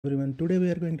Everyone, today we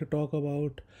are going to talk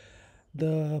about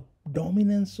the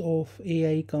dominance of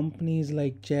AI. Companies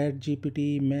like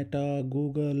ChatGPT, Meta,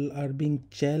 Google are being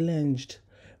challenged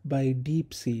by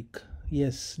DeepSeek.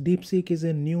 Yes, DeepSeek is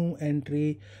a new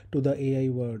entry to the AI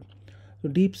world. So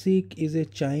DeepSeek is a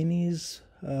Chinese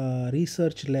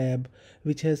research lab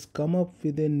which has come up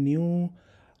with a new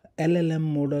LLM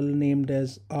model named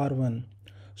as R1.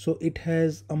 So it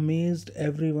has amazed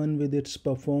everyone with its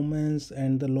performance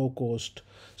and the low cost.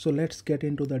 So let's get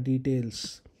into the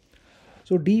details.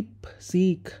 So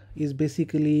DeepSeek is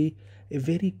basically a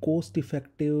very cost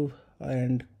effective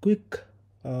and quick,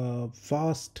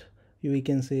 fast, we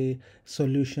can say,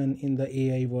 solution in the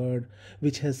AI world,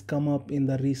 which has come up in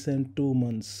the recent 2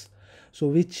 months. So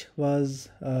which was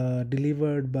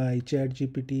delivered by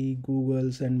ChatGPT,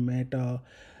 Google's and Meta.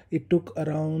 It took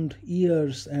around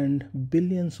years and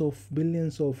billions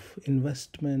of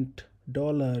investment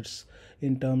dollars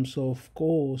in terms of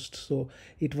cost. So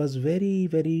it was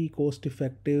very cost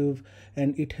effective,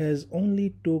 and it has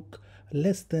only took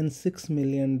less than $6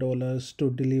 million to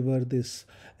deliver this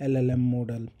LLM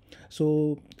model.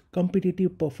 So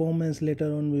competitive performance,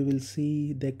 later on we will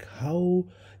see that how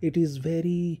it is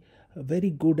very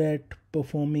good at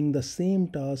performing the same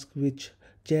task which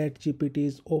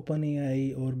ChatGPT's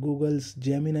OpenAI or Google's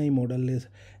Gemini model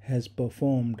has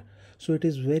performed. So it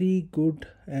is very good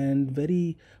and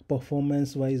very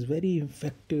performance wise very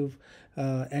effective,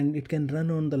 and it can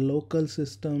run on the local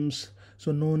systems,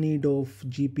 so no need of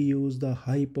GPUs, the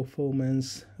high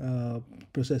performance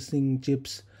processing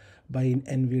chips by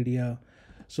Nvidia.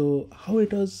 So how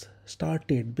it was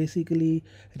started, basically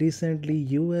recently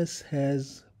US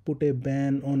has put a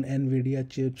ban on Nvidia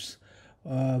chips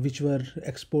which were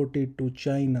exported to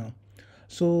China.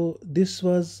 So this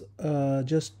was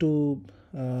just to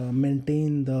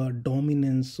maintain the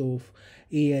dominance of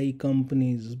AI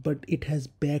companies, but it has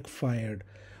backfired.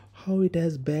 How it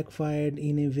has backfired?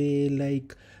 In a way,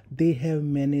 like they have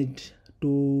managed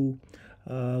to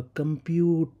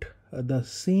compute the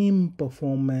same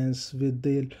performance with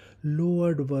the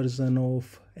lowered version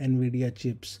of Nvidia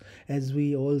chips. As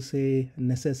we all say,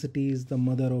 necessity is the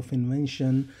mother of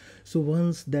invention. So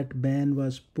once that ban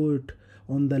was put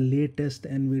on the latest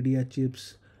Nvidia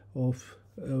chips of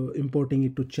importing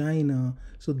it to China,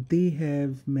 so they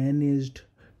have managed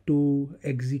to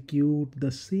execute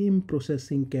the same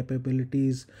processing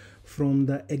capabilities from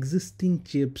the existing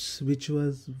chips, which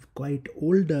was quite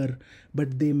older,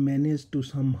 but they managed to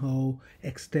somehow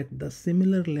extract the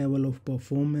similar level of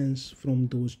performance from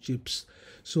those chips.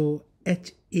 So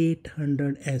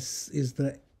H800S is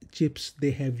the chips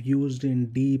they have used in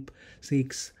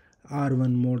DeepSeek's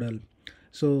R1 model.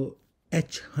 So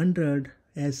H100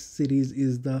 S series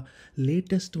is the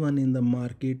latest one in the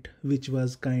market, which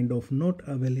was kind of not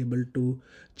available to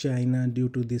China due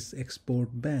to this export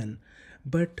ban.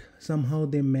 But somehow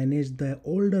they managed the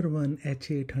older one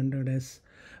H800S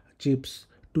chips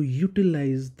to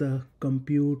utilize the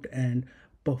compute and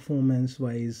performance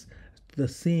wise the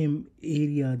same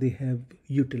area they have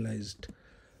utilized.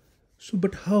 So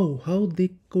but how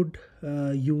they could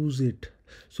use it?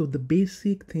 So the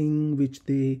basic thing which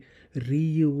they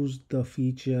reused the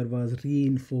feature was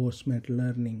reinforcement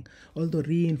learning. Although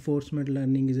reinforcement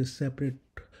learning is a separate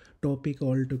topic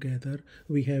altogether,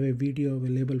 we have a video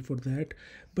available for that.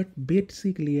 But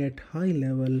basically at high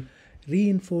level,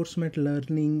 reinforcement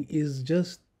learning is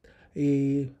just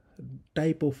a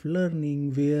type of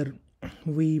learning where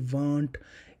we want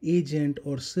agent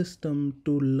or system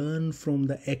to learn from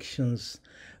the actions.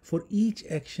 For each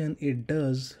action it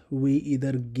does, we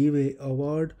either give a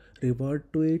award reward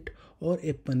to it or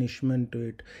a punishment to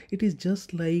it. It is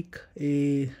just like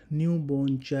a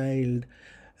newborn child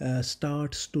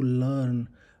starts to learn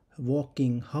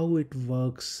walking, how it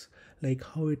works, like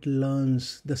how it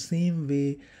learns. The same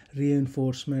way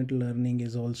reinforcement learning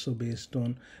is also based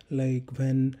on, like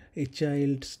when a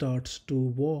child starts to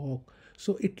walk,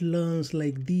 so it learns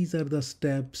like these are the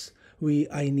steps we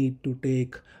I need to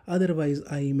take, otherwise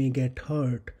I may get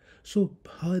hurt. So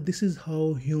this is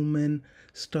how human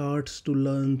starts to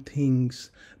learn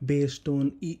things based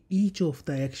on each of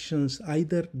the actions.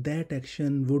 Either that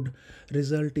action would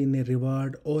result in a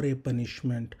reward or a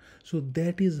punishment. So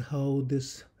that is how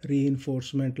this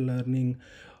reinforcement learning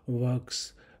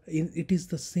works. It is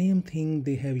the same thing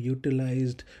they have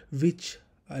utilized, which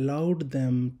allowed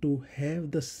them to have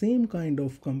the same kind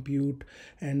of compute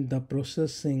and the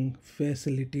processing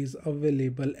facilities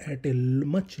available at a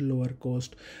much lower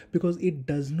cost, because it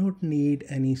does not need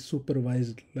any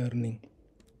supervised learning.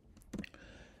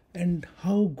 And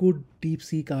how good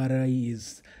DeepSeek RI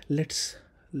is, let's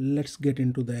let's get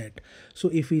into that. So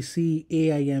if we see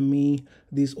AIME,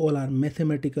 these all are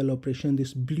mathematical operation.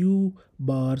 These blue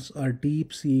bars are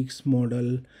DeepSeek's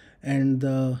model, and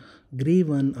the gray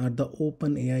one are the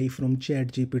open AI from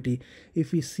ChatGPT.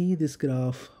 If we see this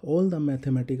graph, all the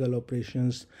mathematical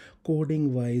operations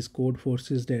coding wise, code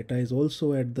forces data is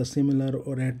also at the similar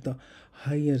or at the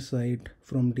higher side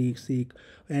from DeepSeek,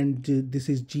 and this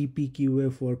is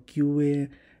GPQA for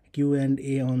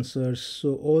Q&A answers.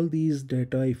 So all these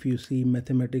data, if you see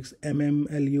mathematics,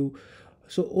 MMLU,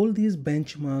 so all these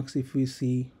benchmarks, if we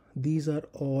see, these are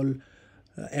all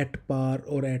at par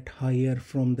or at higher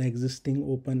from the existing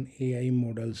open AI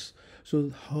models. So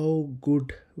how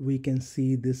good we can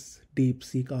see this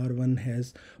DeepSeek R1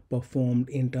 has performed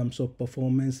in terms of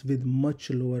performance with much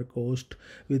lower cost,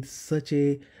 with such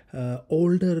a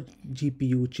older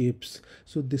GPU chips.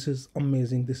 So this is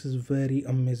amazing, this is very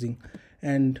amazing.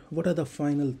 And what are the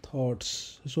final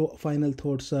thoughts? So final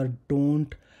thoughts are,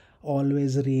 don't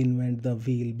always reinvent the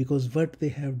wheel, because what they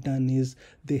have done is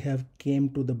they have came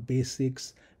to the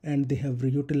basics and they have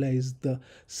reutilized the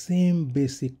same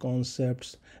basic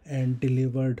concepts and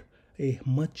delivered a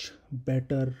much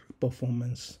better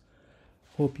performance.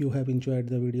 Hope you have enjoyed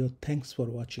the video. Thanks for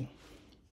watching.